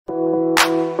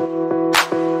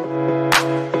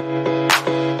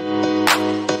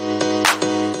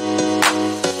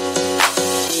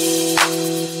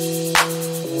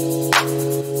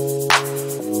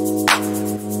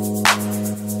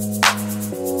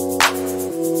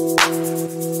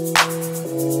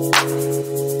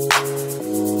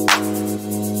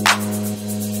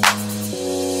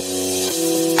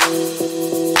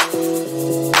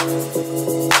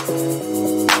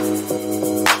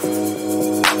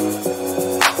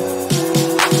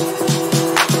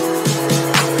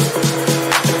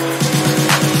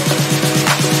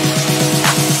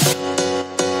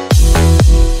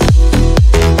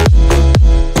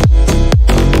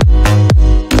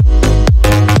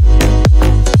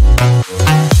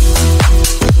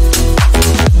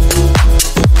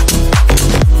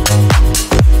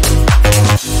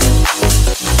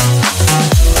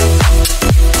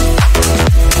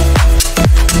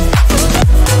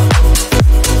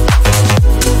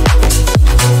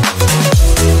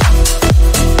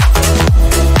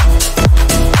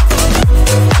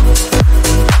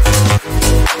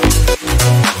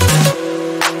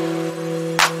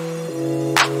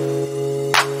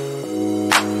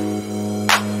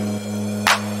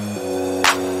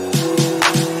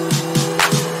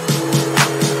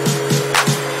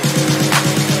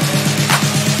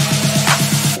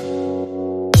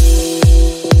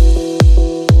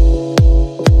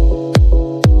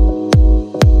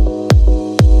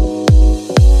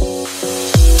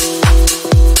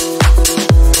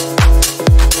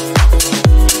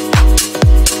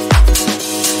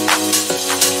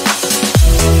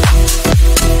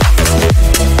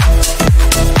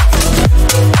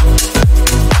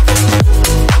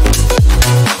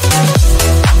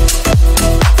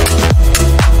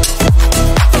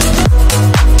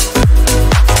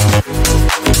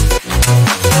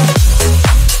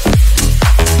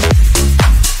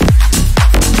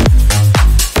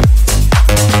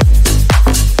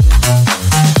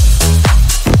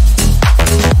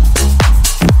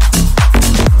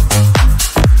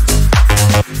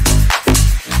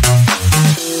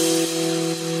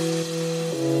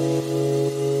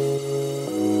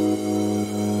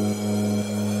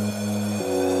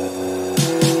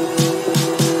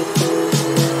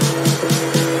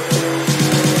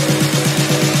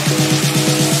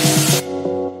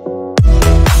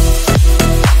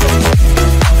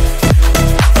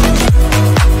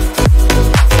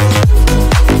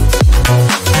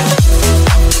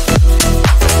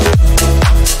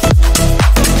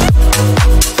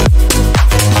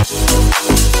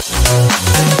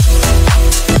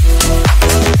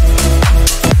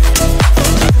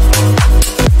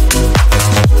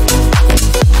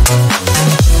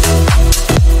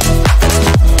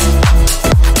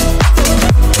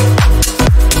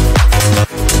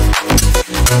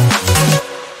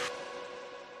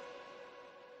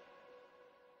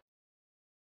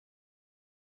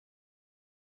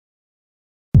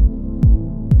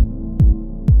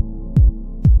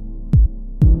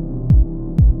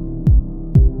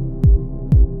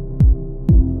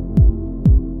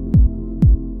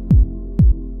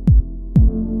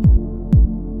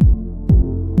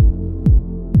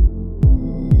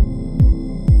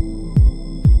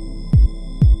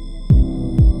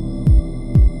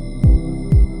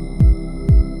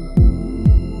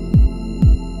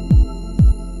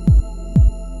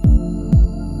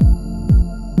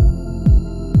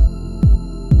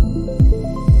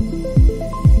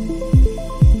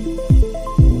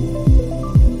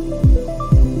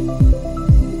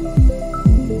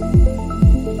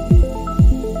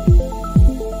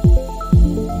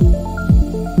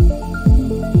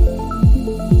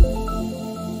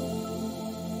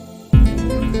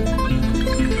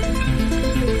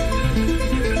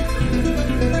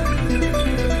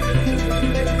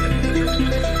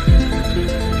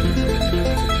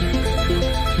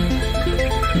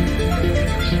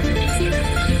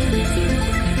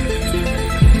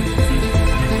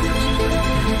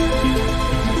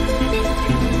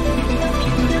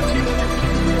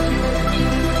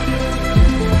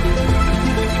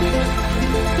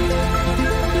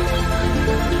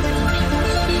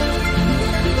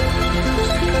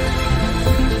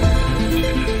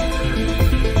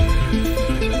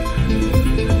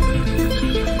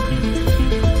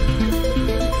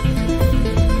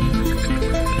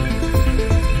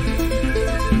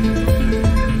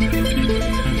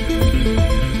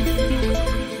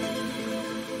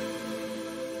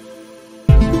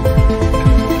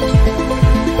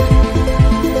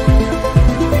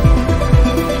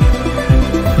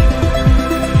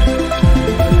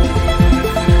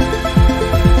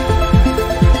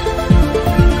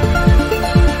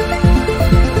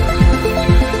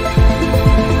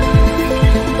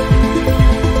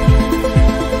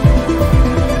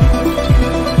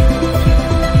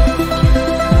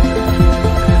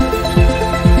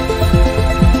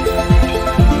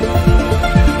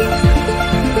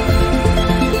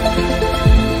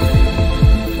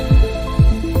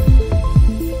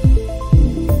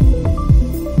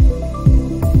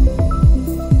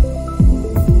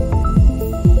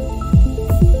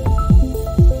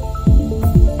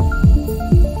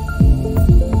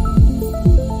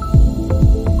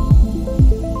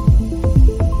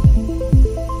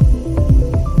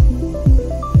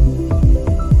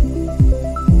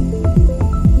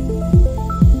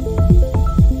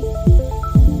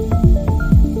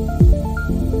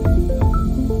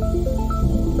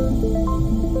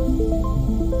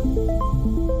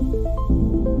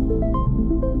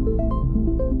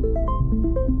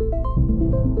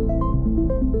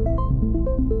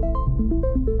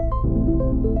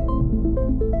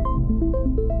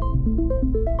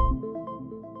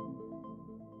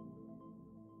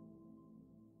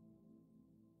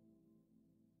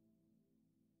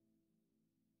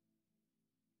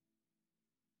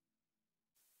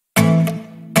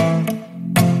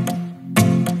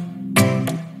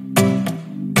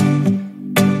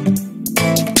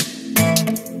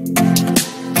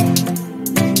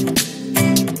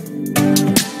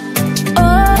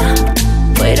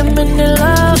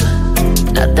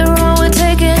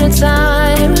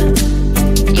time.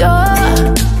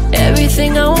 You're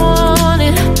everything I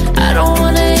wanted. I don't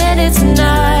wanna end it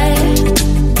tonight.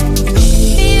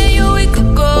 Me and you, we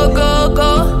could go, go,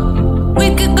 go.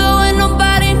 We could go and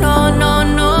nobody, no, no,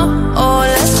 no. Oh,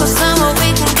 let's go somewhere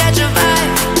we can catch a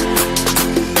vibe.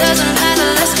 Doesn't matter,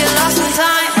 let's get lost in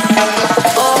time.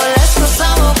 Oh, let's go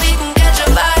somewhere we can catch a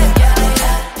vibe.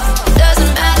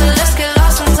 Doesn't matter, let's get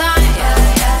lost in time.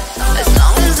 As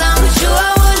long as I'm with you,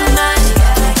 I wouldn't mind.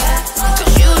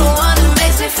 'Cause you the one that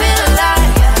makes me feel alive.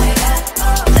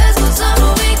 Let's go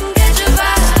somewhere we can catch a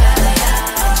vibe.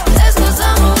 Let's go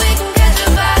somewhere we can catch a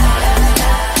vibe.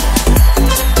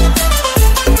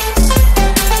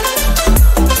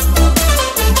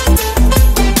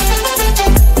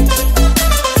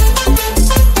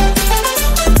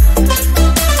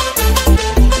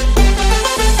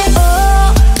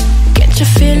 Oh, can't you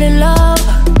feel it, love?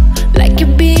 Like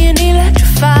you're being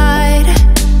electrified.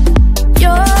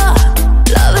 Your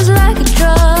love is like a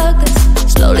drug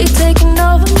that's slowly taking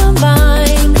over my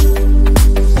mind.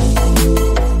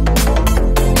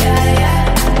 Yeah, yeah.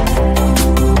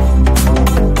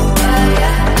 Yeah,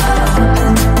 yeah.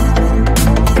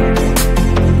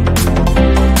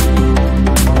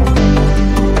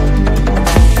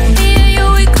 Me and you,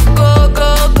 we could go,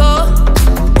 go, go.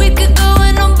 We could go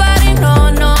and nobody, no,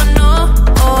 no, no.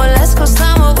 Oh, let's go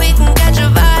somewhere we can catch a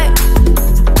vibe.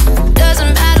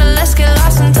 Doesn't matter, let's get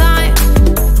lost in time.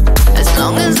 As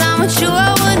long as I'm with you,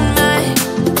 I wouldn't mind.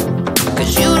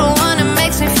 'Cause you the one that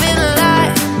makes me feel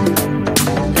alive.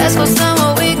 Let's go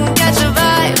somewhere we can catch a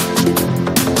vibe.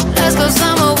 Let's go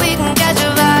somewhere we can catch a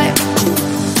vibe.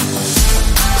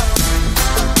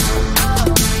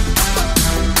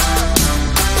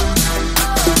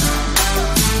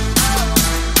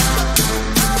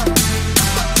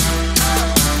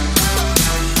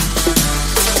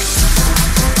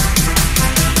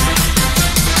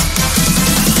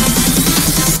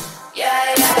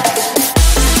 Yeah, yeah.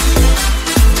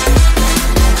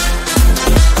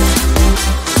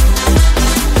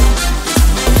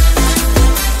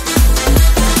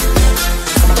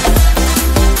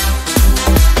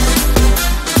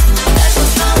 Let's go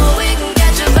somewhere we can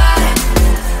catch a vibe.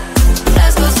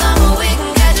 Let's go somewhere we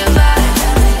can catch a vibe.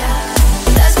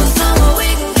 Let's go somewhere we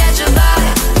can catch a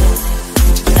vibe.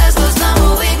 Let's go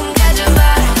somewhere we can catch a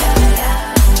vibe.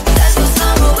 Let's go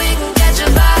somewhere we can catch a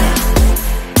vibe.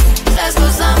 Let's go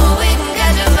somewhere we can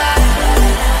catch a vibe.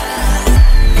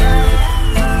 Yeah,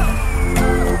 yeah.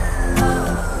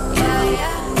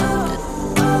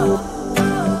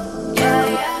 Yeah,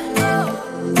 yeah.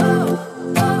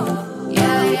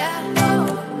 Yeah, yeah.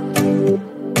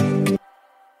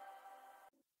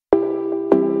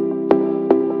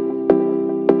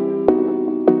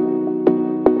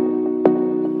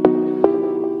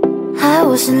 I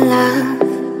was in love,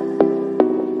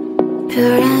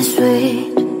 pure and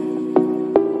sweet,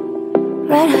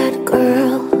 red-haired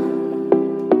girl,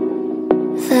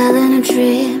 fell in a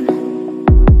dream.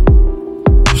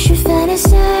 She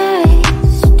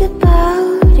fantasized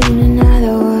about in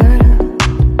another world.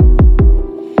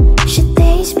 She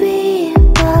thinks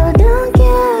people don't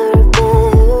care about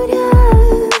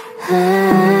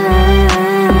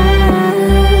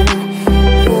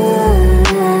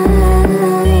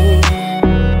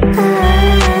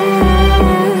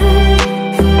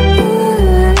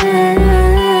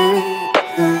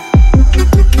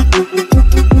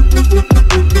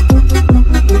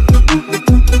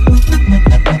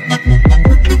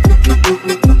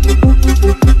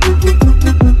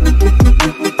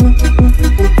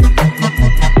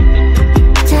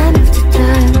Time after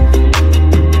time,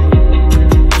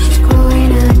 she's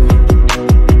growing up,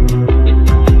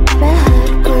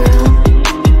 red-haired girl,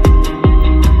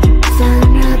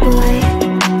 found her boy.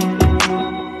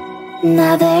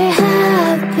 Now they're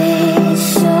happy,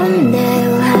 someday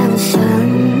we'll have a son.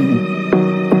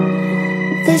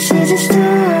 This is a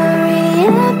story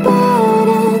about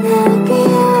an happy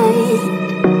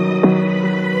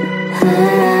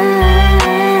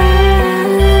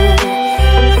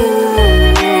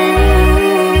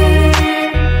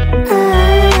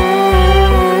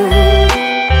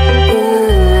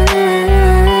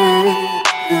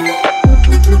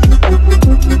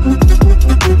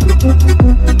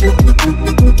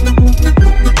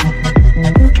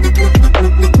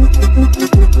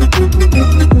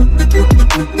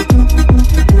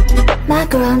My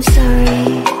girl, I'm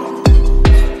sorry,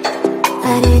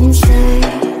 I didn't say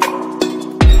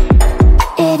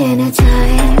it in a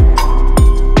time